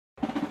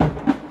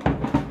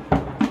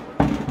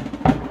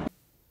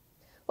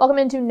Welcome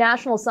into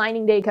National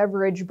Signing Day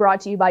coverage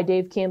brought to you by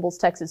Dave Campbell's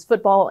Texas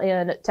Football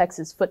and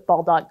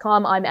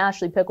TexasFootball.com. I'm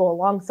Ashley Pickle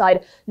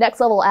alongside Next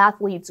Level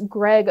Athletes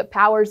Greg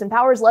Powers. And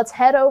Powers, let's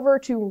head over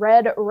to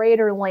Red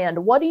Raider land.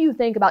 What do you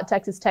think about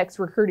Texas Tech's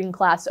recruiting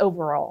class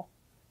overall?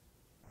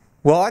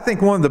 Well, I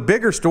think one of the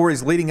bigger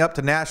stories leading up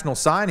to National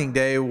Signing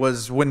Day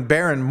was when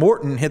Behren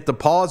Morton hit the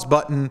pause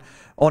button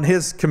on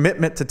his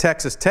commitment to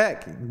Texas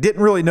Tech.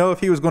 Didn't really know if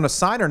he was going to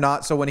sign or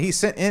not, so when he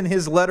sent in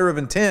his letter of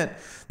intent,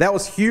 that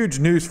was huge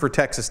news for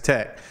Texas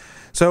Tech.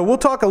 So we'll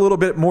talk a little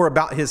bit more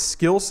about his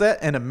skill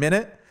set in a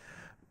minute,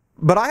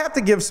 but I have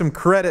to give some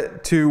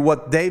credit to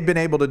what they've been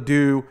able to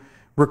do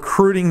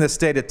recruiting the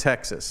state of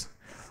Texas.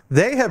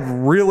 They have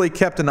really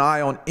kept an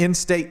eye on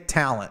in-state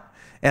talent,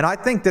 and I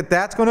think that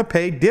that's going to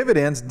pay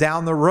dividends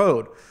down the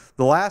road.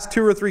 The last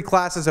 2 or 3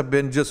 classes have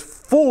been just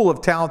full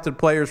of talented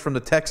players from the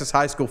Texas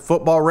high school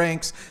football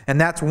ranks,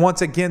 and that's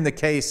once again the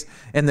case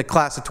in the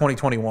class of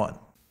 2021.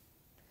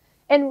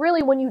 And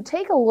really, when you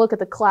take a look at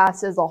the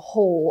class as a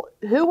whole,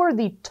 who are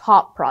the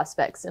top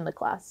prospects in the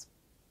class?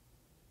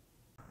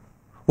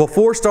 Well,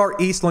 4-star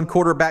Eastland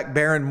quarterback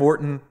Behren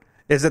Morton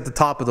is at the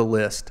top of the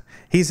list.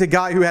 He's a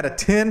guy who had a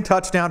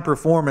 10-touchdown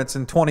performance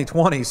in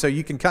 2020, so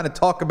you can kind of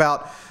talk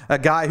about a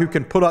guy who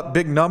can put up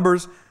big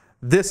numbers.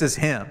 This is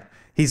him.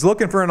 He's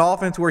looking for an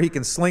offense where he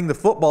can sling the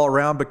football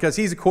around because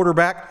he's a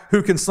quarterback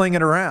who can sling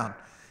it around.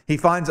 He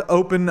finds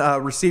open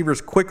receivers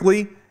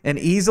quickly and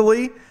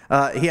easily.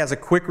 He has a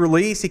quick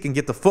release. He can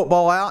get the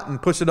football out and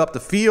push it up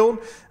the field.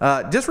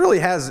 Just really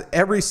has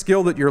every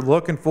skill that you're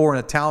looking for in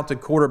a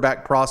talented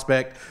quarterback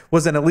prospect.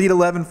 Was an Elite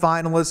 11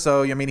 finalist,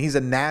 so I mean he's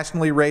a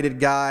nationally rated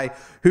guy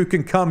who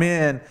can come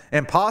in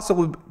and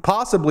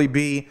possibly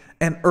be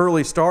an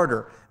early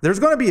starter. There's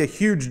going to be a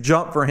huge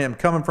jump for him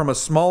coming from a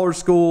smaller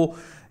school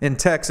in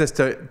Texas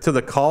to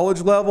the college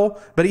level,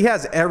 but he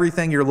has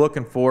everything you're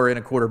looking for in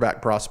a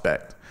quarterback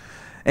prospect.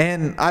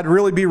 And I'd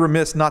really be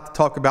remiss not to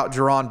talk about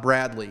Jerron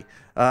Bradley.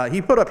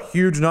 He put up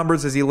huge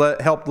numbers as he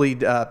helped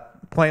lead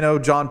Plano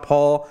John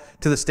Paul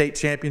to the state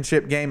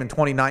championship game in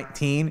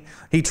 2019.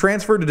 He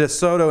transferred to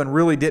DeSoto and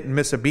really didn't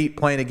miss a beat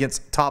playing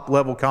against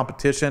top-level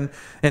competition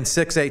in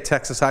 6A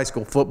Texas high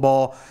school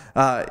football.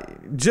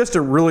 Just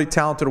a really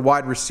talented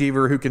wide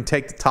receiver who can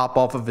take the top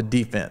off of a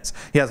defense.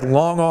 He has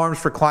long arms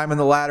for climbing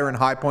the ladder and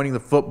high-pointing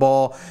the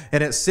football.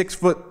 And at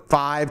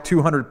 6'5",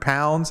 200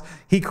 pounds,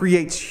 he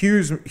creates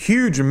huge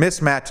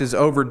mismatches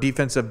over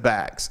defensive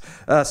backs.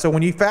 So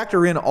when you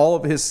factor in all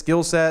of his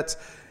skill sets,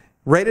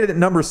 rated at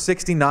number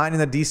 69 in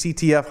the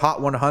DCTF Hot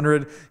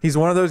 100, he's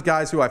one of those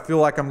guys who I feel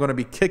like I'm going to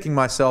be kicking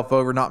myself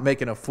over not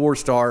making a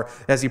 4-star,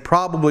 as he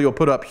probably will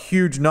put up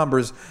huge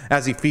numbers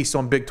as he feasts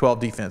on Big 12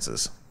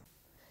 defenses.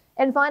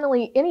 And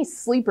finally, any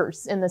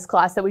sleepers in this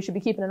class that we should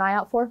be keeping an eye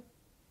out for?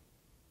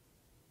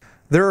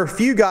 There are a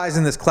few guys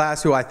in this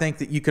class who I think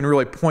that you can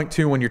really point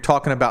to when you're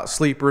talking about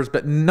sleepers,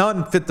 but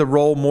none fit the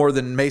role more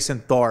than Mason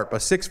Tharp, a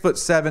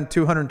 6'7",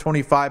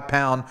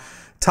 225-pound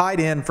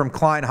tight end from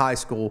Klein High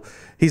School.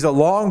 He's a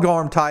long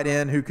arm tight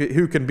end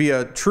who can be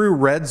a true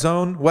red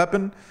zone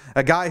weapon,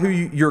 a guy who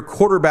your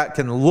quarterback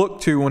can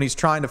look to when he's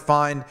trying to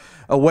find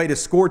a way to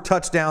score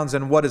touchdowns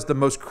in what is the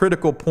most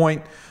critical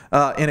point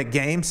in a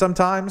game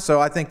sometimes.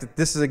 So I think that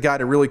this is a guy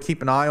to really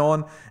keep an eye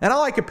on. And I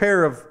like a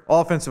pair of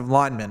offensive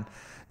linemen.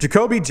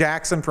 Jacoby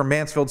Jackson from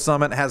Mansfield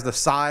Summit has the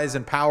size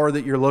and power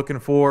that you're looking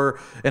for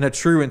in a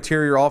true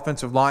interior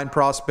offensive line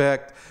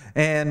prospect.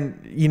 And,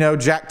 you know,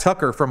 Jack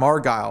Tucker from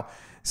Argyle.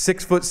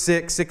 6'6",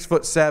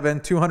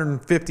 6'7",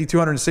 250,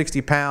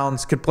 260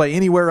 pounds, could play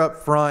anywhere up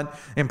front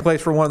and plays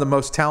for one of the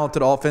most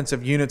talented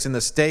offensive units in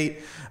the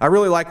state. I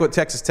really like what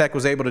Texas Tech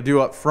was able to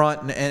do up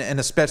front, and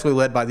especially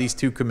led by these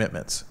 2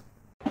 commitments.